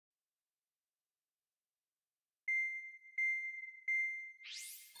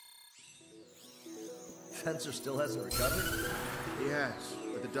fencer still hasn't recovered? He has,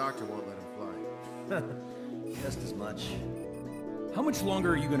 but the doctor won't let him fly. Just as much. How much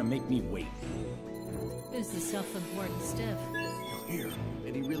longer are you gonna make me wait? Who's the self-important stiff? You're here,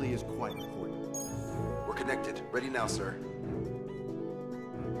 and he really is quite important. We're connected. Ready now, sir.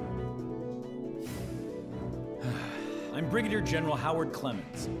 I'm Brigadier General Howard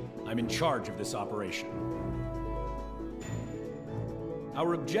Clemens. I'm in charge of this operation.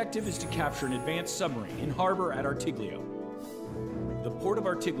 Our objective is to capture an advanced submarine in harbor at Artiglio. The port of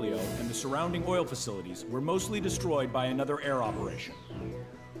Artiglio and the surrounding oil facilities were mostly destroyed by another air operation.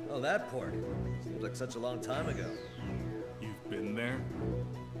 Oh, that port. Seems like such a long time ago. You've been there?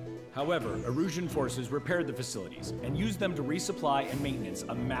 However, Erusian forces repaired the facilities and used them to resupply and maintenance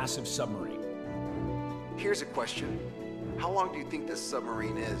a massive submarine. Here's a question. How long do you think this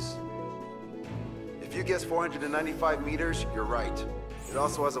submarine is? If you guess 495 meters, you're right. It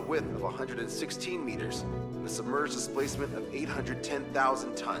also has a width of 116 meters and a submerged displacement of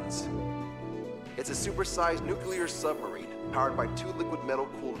 810,000 tons. It's a supersized nuclear submarine powered by 2 liquid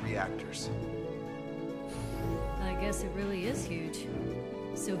metal-cooled reactors. I guess it really is huge.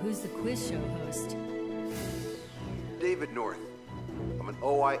 So who's the quiz show host? David North. I'm an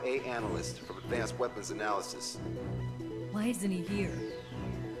OIA analyst from Advanced Weapons Analysis. Why isn't he here?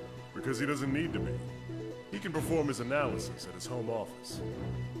 Because he doesn't need to be. He can perform his analysis at his home office.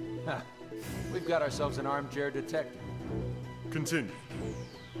 Ha! We've got ourselves an armchair detective. Continue.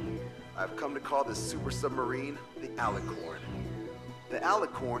 I've come to call this super submarine the AllColor. The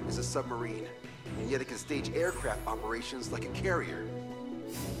AllColor is a submarine, and yet it can stage aircraft operations like a carrier.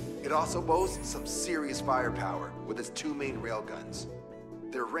 It also boasts some serious firepower with its 2 main railguns.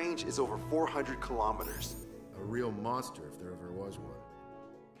 Their range is over 400 kilometers. A real monster if there ever was one.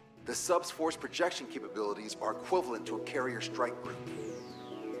 The sub's force projection capabilities are equivalent to a carrier strike group.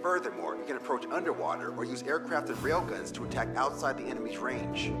 Furthermore, it can approach underwater or use aircraft and railguns to attack outside the enemy's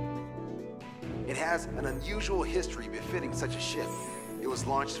range. It has an unusual history befitting such a ship. It was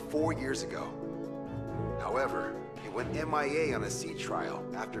launched 4 years ago. However, it went MIA on a sea trial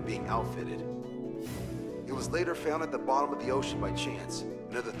after being outfitted. It was later found at the bottom of the ocean by chance,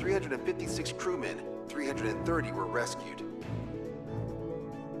 and of the 356 crewmen, 330 were rescued.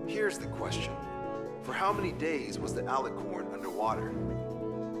 Here's the question. For how many days was the AllColor underwater?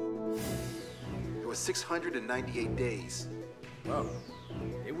 It was 698 days. Whoa.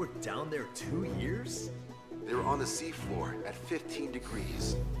 They were down there 2 years? They were on the seafloor at 15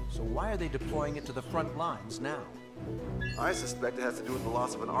 degrees. So why are they deploying it to the front lines now? I suspect it has to do with the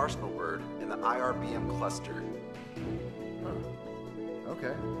loss of an arsenal bird in the IRBM cluster. Huh.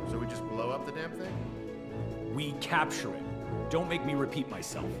 Okay, so we just blow up the damn thing? We capture it. Don't make me repeat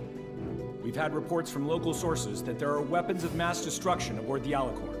myself. We've had reports from local sources that there are weapons of mass destruction aboard the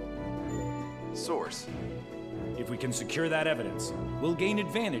AllColor. Source. If we can secure that evidence, we'll gain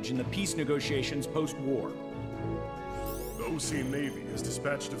advantage in the peace negotiations post-war. The Ocean Navy has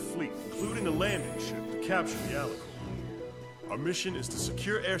dispatched a fleet, including a landing ship, to capture the AllColor. Our mission is to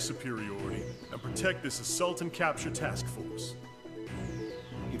secure air superiority and protect this assault and capture task force.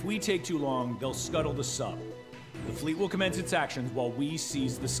 If we take too long, they'll scuttle the sub. The fleet will commence its actions while we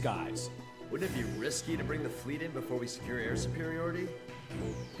seize the skies. Wouldn't it be risky to bring the fleet in before we secure air superiority?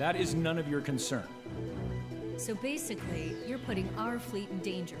 That is none of your concern. So basically, you're putting our fleet in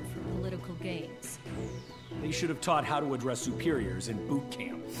danger for political gains. They should have taught how to address superiors in boot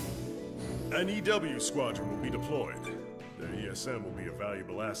camp. An EW squadron will be deployed. Their ESM will be a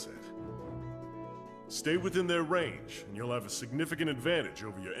valuable asset. Stay within their range, and you'll have a significant advantage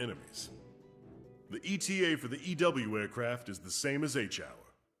over your enemies. The ETA for the EW aircraft is the same as H-Hour.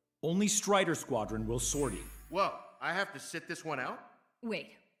 Only Strider Squadron will sortie. Whoa, I have to sit this one out?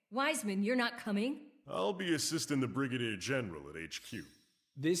 Wait, Wiseman, you're not coming? I'll be assisting the Brigadier General at HQ.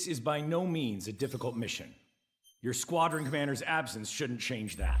 This is by no means a difficult mission. Your squadron commander's absence shouldn't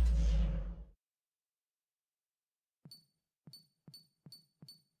change that.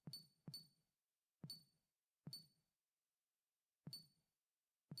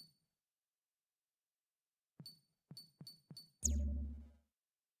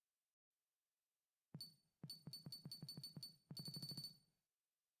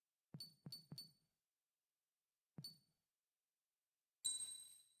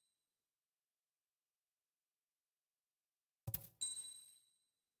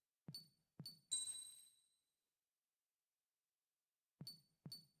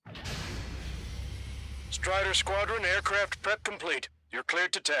 Strider Squadron, aircraft prep complete. You're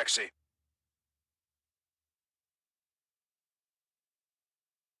cleared to taxi.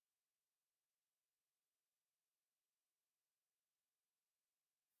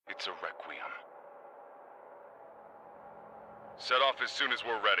 It's a requiem. Set off as soon as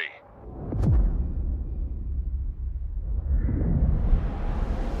we're ready.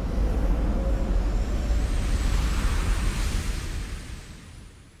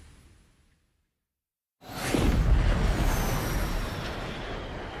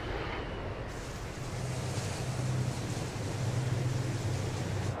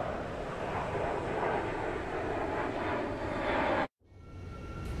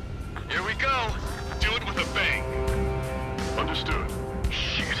 Here we go. Do it with a bang. Understood.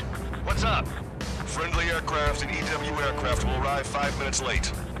 Shit. What's up? Friendly aircraft and EW aircraft will arrive 5 minutes late.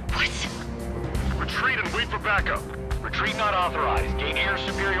 What? Retreat and wait for backup. Retreat not authorized. Gain air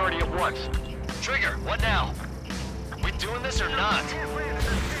superiority at once. Trigger, what now? We doing this or not?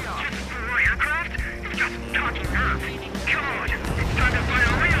 Aircraft? It's just talking nerve. Come on, it's time to find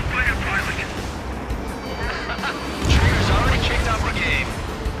a real fighter pilot. Trigger's already kicked off the game.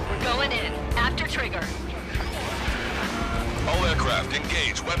 We're going in. After Trigger. All aircraft,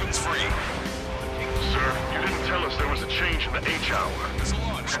 engage. Weapons free. Sir, you didn't tell us there was a change in the H hour. It's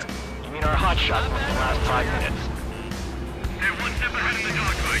launched. You mean our hotshot from the last 5 minutes? They're one step ahead in the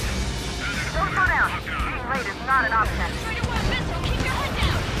dogfight. Don't slow down. Being late is not an option. Trigger 1 missile, keep your head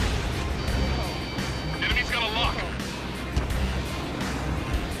down! Enemy's got a lock.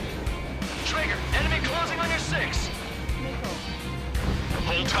 Trigger, enemy closing on your 6.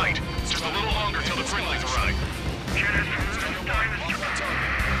 Hold tight. Just a little longer till the friendlies arrive.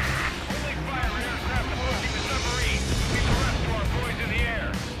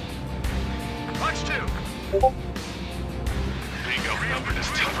 Punch 2! Bingo, number is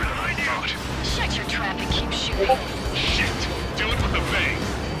tougher than I thought. Shut your trap and keep shooting. Shit! Do it with a bang.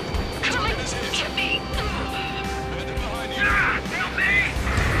 Coming to me! Headed behind you.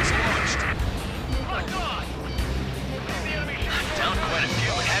 It's launched. Locked on! Down quite a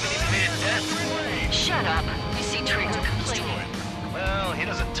few, but haven't even made a dent. Shut up. You see Trigger complaining. Well, he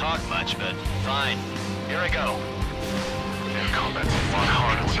doesn't talk much, but fine. Here I go. Combat's a lot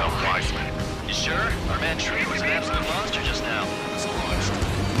harder than South Wiseman. You sure? Our man Tree was an absolute monster just now. It's launched.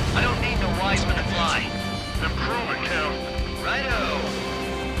 I don't need no Wiseman to fly. Improve it, Cal. Righto!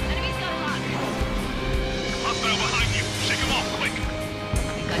 Enemy's got a lock. Hostile behind you. Shake him off quick.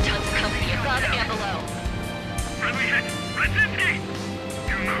 We've got tons of company above and below. Friendly hit. Redzinski!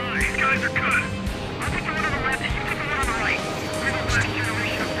 These guys are good. I'll put the one on the left and you put the one on the right. We're the last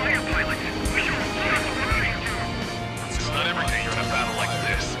generation of fighter pilots. We should have blown up the one on these two. It's not every day you're in a battle like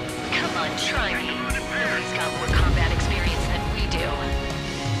this. Come on, try me. He's got more combat experience than we do.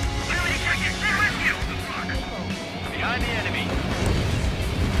 Behind the enemy.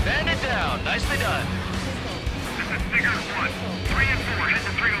 Band it down. Nicely done. This is Figure 1. 3 and 4 head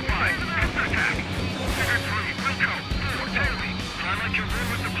to 305. Counter attack. Figure 3, Wilco. 4, Daly. I like your room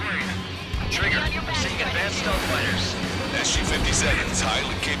with the plane. Trigger, seeing advanced stealth fighters. SG-57's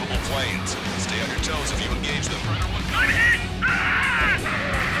highly capable planes. Stay on your toes if you engage them. I'm hit! Ah!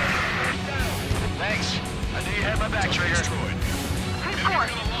 Thanks. I knew you had my back, Trigger. Keep course.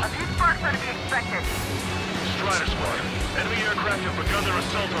 A few sparks are to be expected. Strider Squad. Enemy aircraft have begun their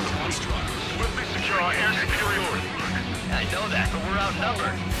assault on the fleet. Swiftly secure our air superiority. I know that, but we're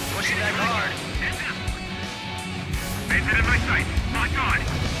outnumbered. Pushing back hard. Base it in my sight. Locked on.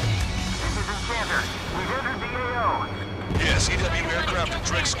 This is Enchanter. We've entered the AO. Yes, EW aircraft and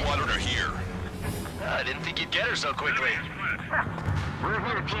Drake Squadron are here. I didn't think you'd get her so quickly. We're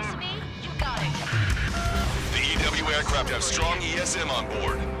here, Piece team. me? You got it. The EW aircraft have strong ESM on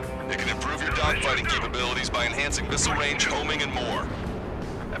board. It can improve your dogfighting capabilities by enhancing missile range, homing, and more.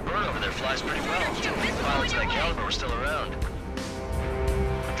 That bird over there flies pretty well. Pilots of that caliber were still around.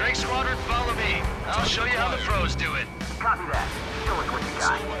 Drake Squadron, follow me. I'll show you how the pros do it. Copy that. Show us what you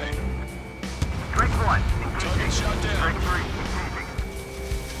got. Away. Drake 1, engaging. Target shot down. Drake 3, engaging.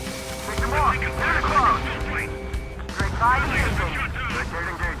 Take them off. They're close. Drake 5, engaging. Drake 8,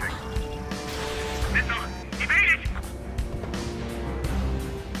 engaging. Missile. Evaded!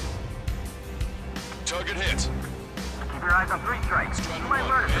 Target hit. Keep your eyes on 3 strikes. You might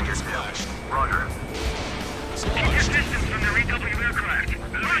learn a thing or two. Roger. Keep your distance from the EW aircraft.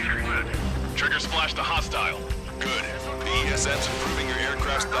 Roger. Trigger splashed a hostile. Good. The ESM's improving your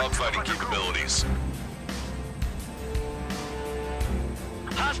aircraft's dogfighting capabilities.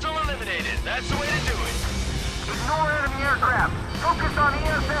 Hostile eliminated. That's the way to do it. Ignore enemy aircraft. Focus on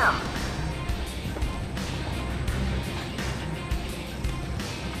ESM.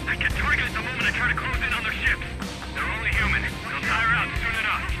 I can target it the moment I try to close in on their ships. They're only human. They'll tire out soon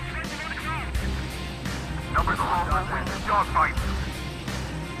enough. Numbers alone wins this dogfight.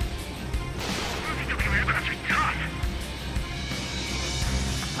 EW aircraft are tough.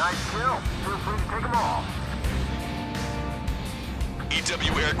 Nice kill. Feel free to take them all.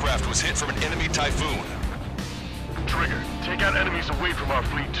 EW aircraft was hit from an enemy Typhoon. Trigger, take out enemies away from our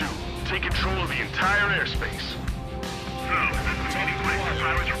fleet too. Take control of the entire airspace. So, this is any place for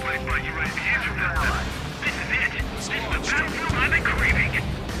pilots replaced by UAVs or not? This is it. This is the battlefield I've been craving.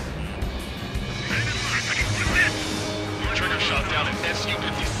 I can do this. Trigger shot down at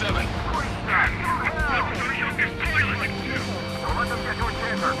SU-57. I'm the youngest pilot. Don't let them get to a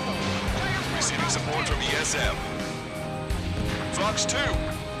chamber. Receiving support from ESM. Fox 2.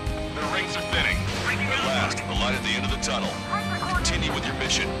 Their ranks are thinning. At last, the light at the end of the tunnel. Continue with your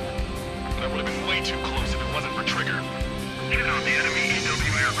mission. That would have been way too close if it wasn't for Trigger. Get on the enemy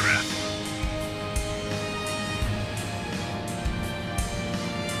EW aircraft.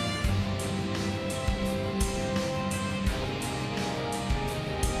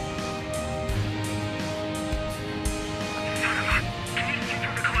 Son of a... Can you see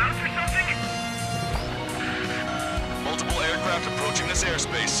through the clouds or something? Multiple aircraft approaching this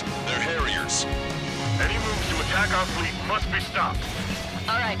airspace. They're Harriers. Any moves to attack our fleet must be stopped.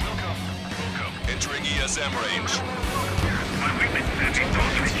 All right, Wilco. Entering ESM range. My weakness is heavy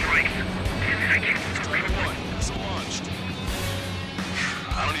those strikes. 10 seconds. Missile launched.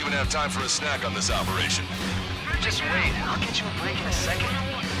 I don't even have time for a snack on this operation. just wait. I'll get you a break in a second.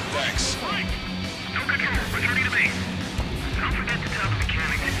 Thanks. No control. Returning to base. Don't forget to tell the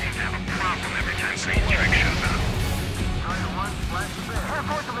mechanic they seem to have a problem every time Green Trek shows up.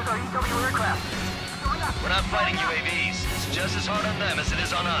 Reinforcement with our EW aircraft. We're not fighting UAVs. It's just as hard on them as it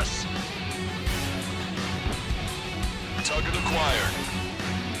is on us. Target acquired.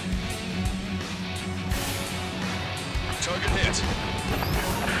 Target hit.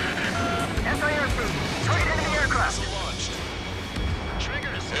 Anti-airspeed. Target enemy aircraft. Launched.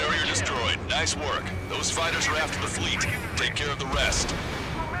 Area destroyed. Nice work. Those fighters are after the fleet. Take care of the rest.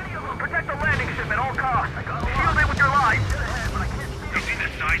 Protect the landing ship at all costs. Shield it with your lives. You see the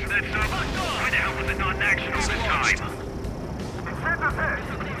size of that sub? Why the hell was it not in action all this time? Sensor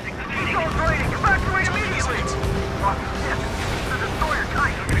fixed. Eagle's rating. Evacuate immediately. Lost the ship. The destroyer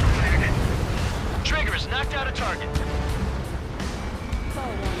tight. Trigger is knocked out of target.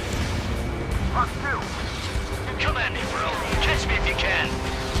 Fox 2. Come at me, bro. Catch me if you can.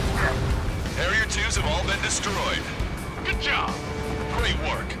 Harrier 2s have all been destroyed. Good job. Great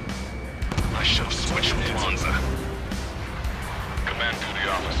work. I should have switched with Lanza. Command duty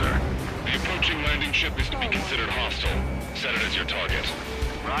officer. The approaching landing ship is to be considered hostile. Set it as your target.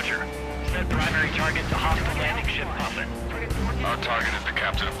 Roger. Set primary target to hostile landing ship Puffin. Our target is the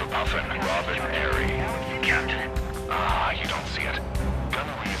captain of the Puffin, Robin Airy. Captain. Ah, you don't see it.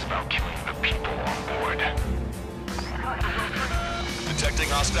 Gunnery is about killing the people on board. Detecting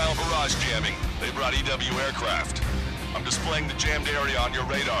hostile barrage jamming. They brought EW aircraft. I'm displaying the jammed area on your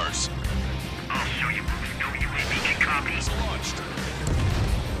radars. I'll show you moves no UAV can copy. Launched.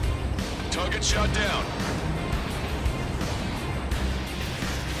 Target shot down.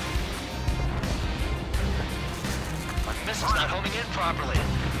 Missile's not homing in properly.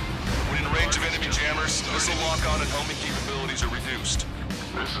 When in range of enemy jammers, missile lock-on and homing capabilities are reduced.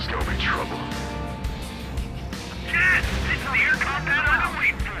 This is gonna be trouble. Yes! This is the air combat I've been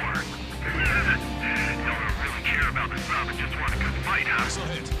waiting for! Y'all don't really care about the sub and just want a good fight, huh? Missile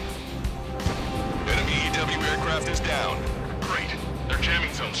hit. Enemy EW aircraft is down. Great. Their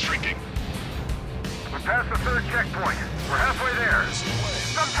jamming zone's shrinking. We're past the third checkpoint. We're halfway there.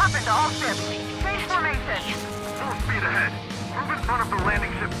 From Puffin to all ships. Change formation. Full speed ahead. Move in front of the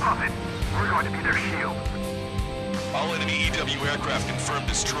landing ship Puffin. We're going to be their shield. All enemy EW aircraft confirmed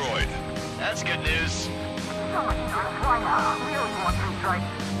destroyed. That's good news. So much time flying out. Really want to strike.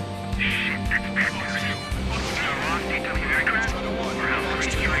 Shit, that's bad news. Now lost EW aircraft? We're out 3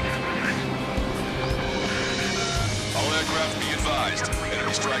 strikes is moving. All aircraft be advised.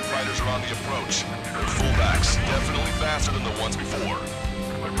 Enemy strike fighters are on the approach. They're fullbacks, definitely faster than the ones before.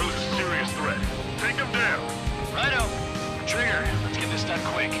 We pose a serious threat. Take them down. Righto. Trigger, let's get this done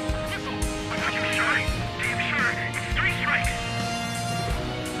quick. Are you sure? Damn sure. It's 3 strikes.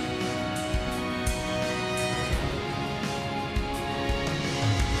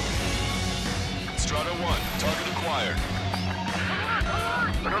 Strata 1, target acquired.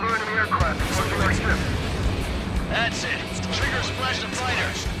 Another enemy aircraft approaching our ship. That's it. Trigger splashed a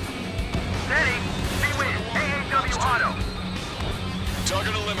fighter. Steady. Seawind. AAW Auto.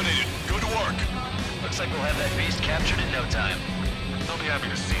 Target eliminated. Go to work. Looks like we'll have that beast captured in no time. They'll be happy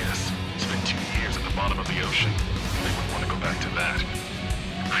to see us. It's been 2 years at the bottom of the ocean. They wouldn't want to go back to that.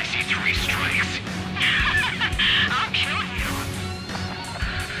 I see 3 strikes. I'll kill you.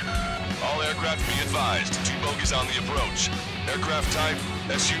 All aircraft be advised. 2 bogies on the approach. Aircraft type,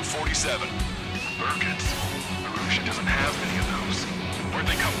 SU-47. Birkins. Marusha doesn't have many of those.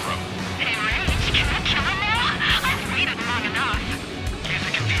 Where'd they come from? Hey, Rage, can I kill him now? I've waited long enough. Use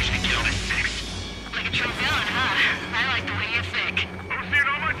the confusion to get on his six. Like a true villain, huh? I like the way you think. I'm seeing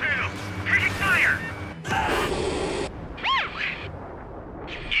on my tail. Taking fire! Woo!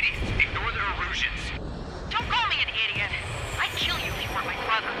 You idiots, ignore their illusions. Don't call me an idiot. I'd kill you if you weren't my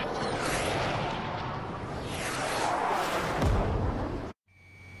brother.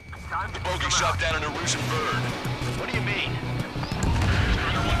 The bogey shot down an illusion bird. What do you mean?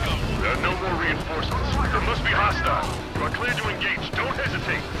 There are no more reinforcements. There must be hostiles. You are clear to engage. Don't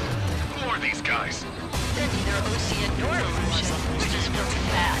hesitate. Who are these guys? They're neither Ocean nor illusion. We're just filthy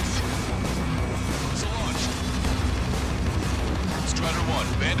bats. It's launched. Strider 1,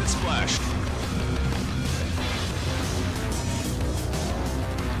 bandit splashed.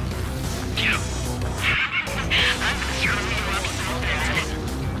 I'm screwing you up so bad.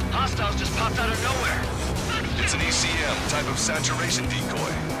 Hostiles just popped out of nowhere. It's an ECM, type of saturation decoy.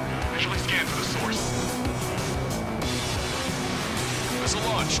 Visually scan for the source. Missile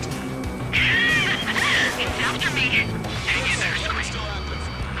launched. It's after me. Hang in there, Scream. Still active.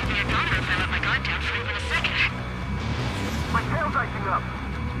 I'll be a goner if I let my guard down for even a second. My tail's icing up.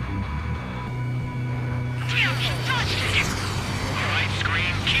 Damn, he dodged it! Alright,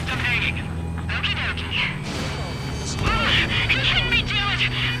 Scream, keep them hanging. Okie dokie. He hit me, damn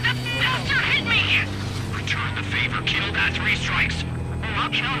it! The bastard hit me! Return the favor, kill that 3 strikes. I'll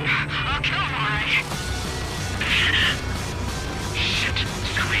kill him. I'll kill him, alright. Shit,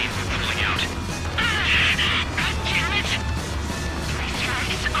 Scream, we're pulling out. God damn it! 3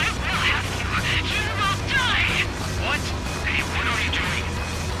 strikes, I will have you. You will die! What? Hey, what are you doing?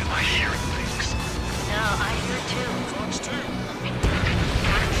 Am I hearing things? No, I hear it too. Fox 2.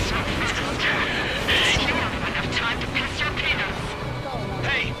 You don't have enough time to piss your pants.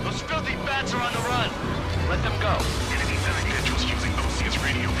 Hey, those filthy bats are on the run. Let them go. Enemy individuals using OCS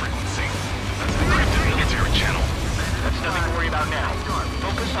radio frequency. That's the encrypted military channel. That's nothing to worry about now.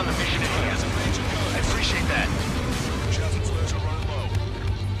 Focus on the mission at hand. I appreciate that. Javelin flares are running low.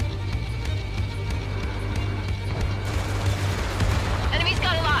 Enemy's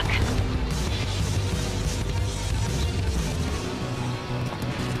got a lock.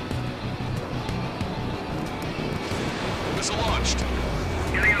 Missile launched.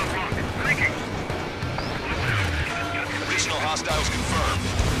 Getting out of rock. Thinking. Additional hostiles confirmed.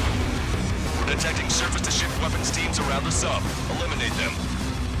 We're detecting surface-to-ship weapons teams around the sub. Eliminate them.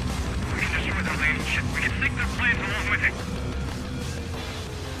 We can destroy their landing ship. We can sink their planes along with it.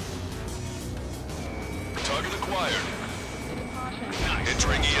 Target acquired.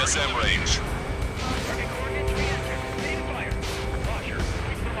 Entering ESM range.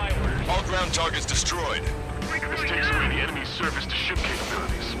 All ground targets destroyed. This takes away the enemy's surface-to-ship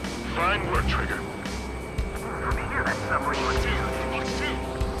capabilities. Fine work, Trigger. From here, that submarine was huge. Fox 2.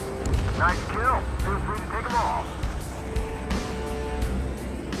 Nice kill. Feel free to take them all.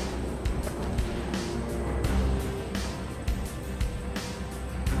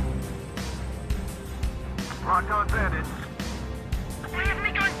 Locked on bandit. Why haven't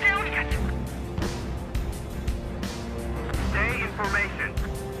they gone down yet? Stay in formation.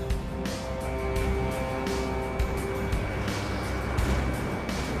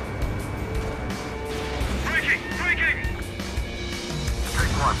 Breaking! Breaking!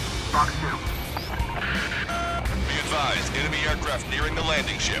 Take 1. Fox 2. Be advised, enemy aircraft nearing the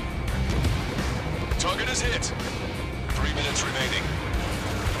landing ship. Target is hit. 3 minutes remaining.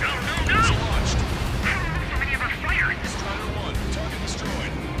 No, no, no! Missile launched. I don't know so many of our fighters. Strider 1, target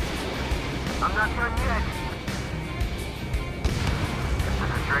destroyed. I'm not done yet. This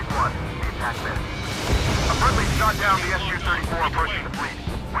is Drake 1, the attack minute. A friendly shot down the SU-34 approaching the fleet.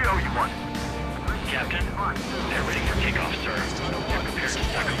 We owe you one. Captain, they're ready for kickoff, sir. They're prepared to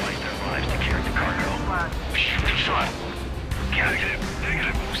sacrifice their lives to carry the cargo. Shooting shot. Negative.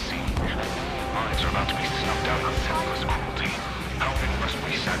 Negative. OC. Minds are about to be snuffed out on senseless cruelty. How many must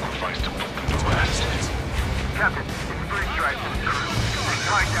we sacrifice to put them to rest? Captain, it's 3 strikes and crew. They're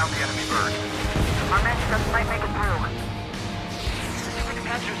tying down the enemy bird. Our men just might make it through. Super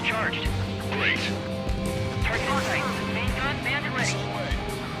capacitors charged. Great. Target in sight. Main gun, manned and ready.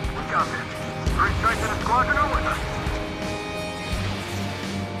 We got this. 3 strikes and a squadron are with us.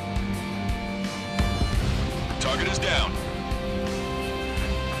 Target is down.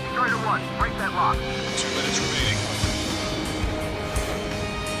 Strider 1, break that lock. 2 minutes remaining.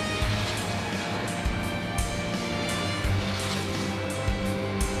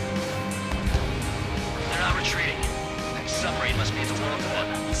 They're not retreating. That submarine must be at the wheel of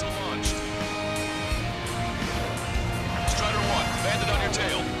them. Missile launched. Strider 1, bandit on your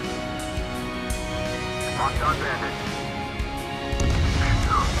tail. Locked on bandit.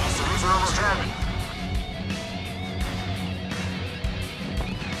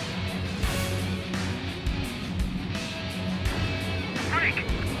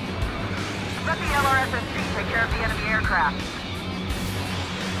 the LRSSC take care of the enemy aircraft.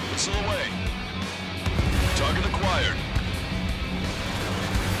 Missile away. Target acquired.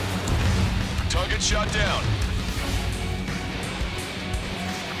 Target shot down.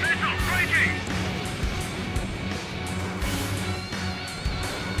 Missile breaking!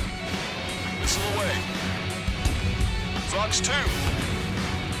 Missile away. Fox 2.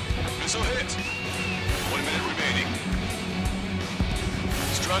 Missile hit. 1 minute remaining.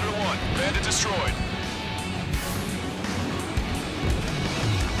 Strider 1. Bandit destroyed.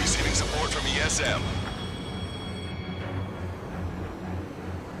 Receiving support from ESM.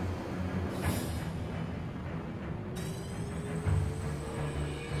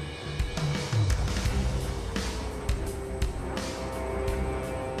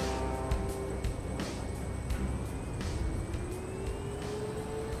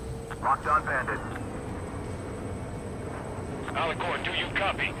 Locked on, Bandit. AllColor, do you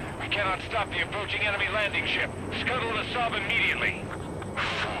copy? We cannot stop the approaching enemy landing ship. Scuttle the sub immediately.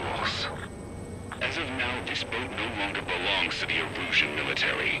 Fools. As of now, this boat no longer belongs to the Erusian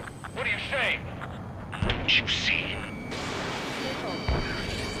military. What are you saying? Don't you see?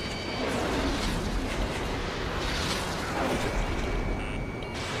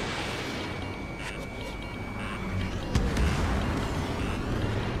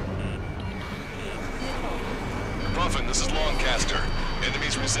 Puffin, this is Lancaster.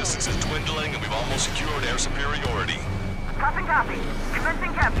 Enemy's resistance is dwindling and we've almost secured air superiority. Copy.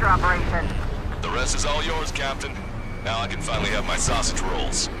 Commencing capture operation. The rest is all yours, Captain. Now I can finally have my sausage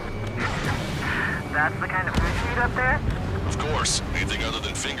rolls. That's the kind of food you eat up there? Of course. Anything other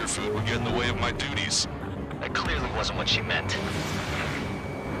than finger food would get in the way of my duties. That clearly wasn't what she meant.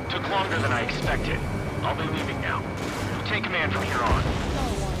 Took longer than I expected. I'll be leaving now. Take command from here on.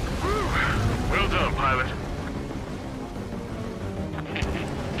 Well done, pilot.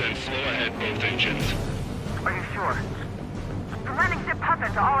 Then slow ahead both engines. Are you sure? The landing ship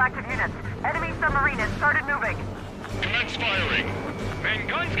Puffin to all active units. Enemy submarine has started moving. Commence firing. Men,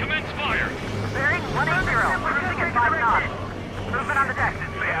 guns, commence fire! Bearing 180, cruising at 5 knots. Movement on the deck.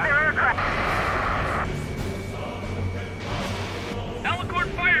 It's their aircraft. AllColor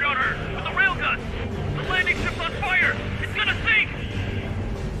fired on her with the railgun! The landing ship's on fire! It's gonna sink!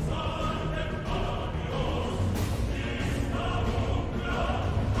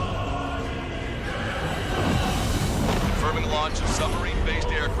 Confirming launch of submarine-based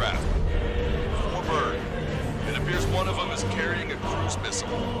aircraft. 4 bird. It appears one of them is carrying a cruise missile.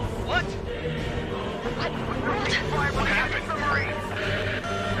 What? What happened?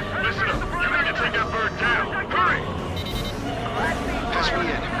 Listen up! You need to take that bird down! Hurry!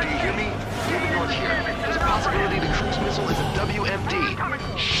 SVN, do you hear me? Moving north here. There's a possibility the cruise missile is a WMD.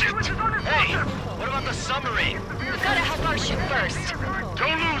 Shit! Hey! What about the submarine? We've got to help our ship first.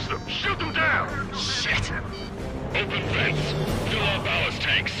 Don't lose them! Shoot them down! Shit! Open vents. Fill all ballast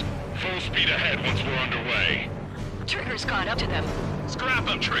tanks. Full speed ahead once we're underway. Trigger's caught up to them. Scrap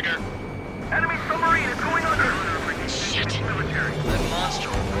them, Trigger. Enemy submarine is going under. Shit. That monster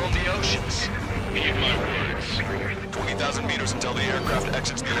will roam the oceans. Heed my words. 20,000 meters until the aircraft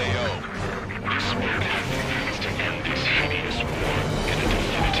exits the AO. This won't happen is to end this hideous war in a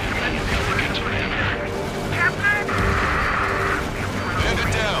definitive and elegant manner. Captain!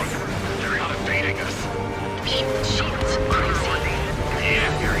 Bandit down! They're not evading us. Human shields. Crazy.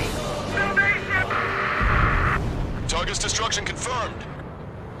 Yeah, Harry. Target's destruction confirmed.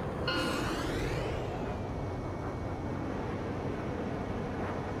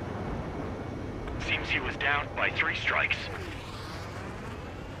 Seems he was down by 3 strikes.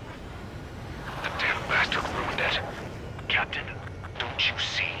 The damn bastard ruined it. Captain? Don't you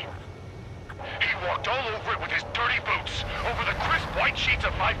see? He walked all over it with his dirty boots, over the crisp white sheets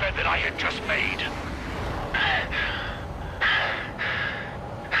of my bed that I had just made.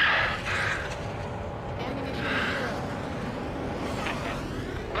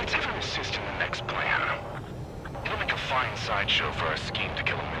 Let's have him assist in the next plan. It'll make a fine sideshow for our scheme to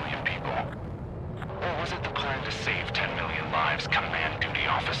kill 1 million people. Or was it the plan to save 10 million lives, command duty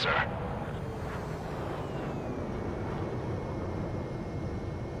officer?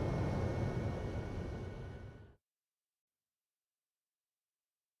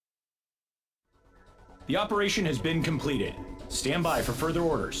 The operation has been completed. Stand by for further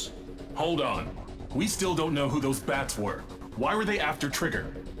orders. Hold on. We still don't know who those bats were. Why were they after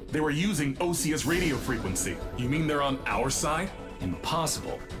Trigger? They were using Osea's radio frequency. You mean they're on our side?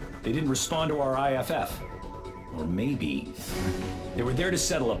 Impossible. They didn't respond to our IFF. Or maybe they were there to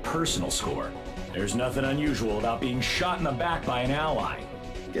settle a personal score. There's nothing unusual about being shot in the back by an ally.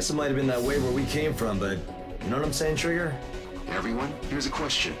 Guess it might have been that way where we came from, but you know what I'm saying, Trigger? Everyone, here's a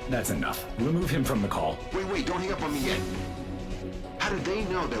question. That's enough. Remove him from the call. Wait, don't hang up on me yet. How did they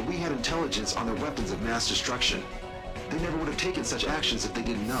know that we had intelligence on their weapons of mass destruction? They never would have taken such actions if they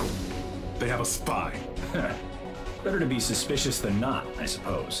didn't know. They have a spy. Better to be suspicious than not, I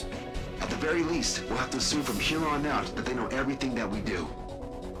suppose. At the very least, we'll have to assume from here on out that they know everything that we do.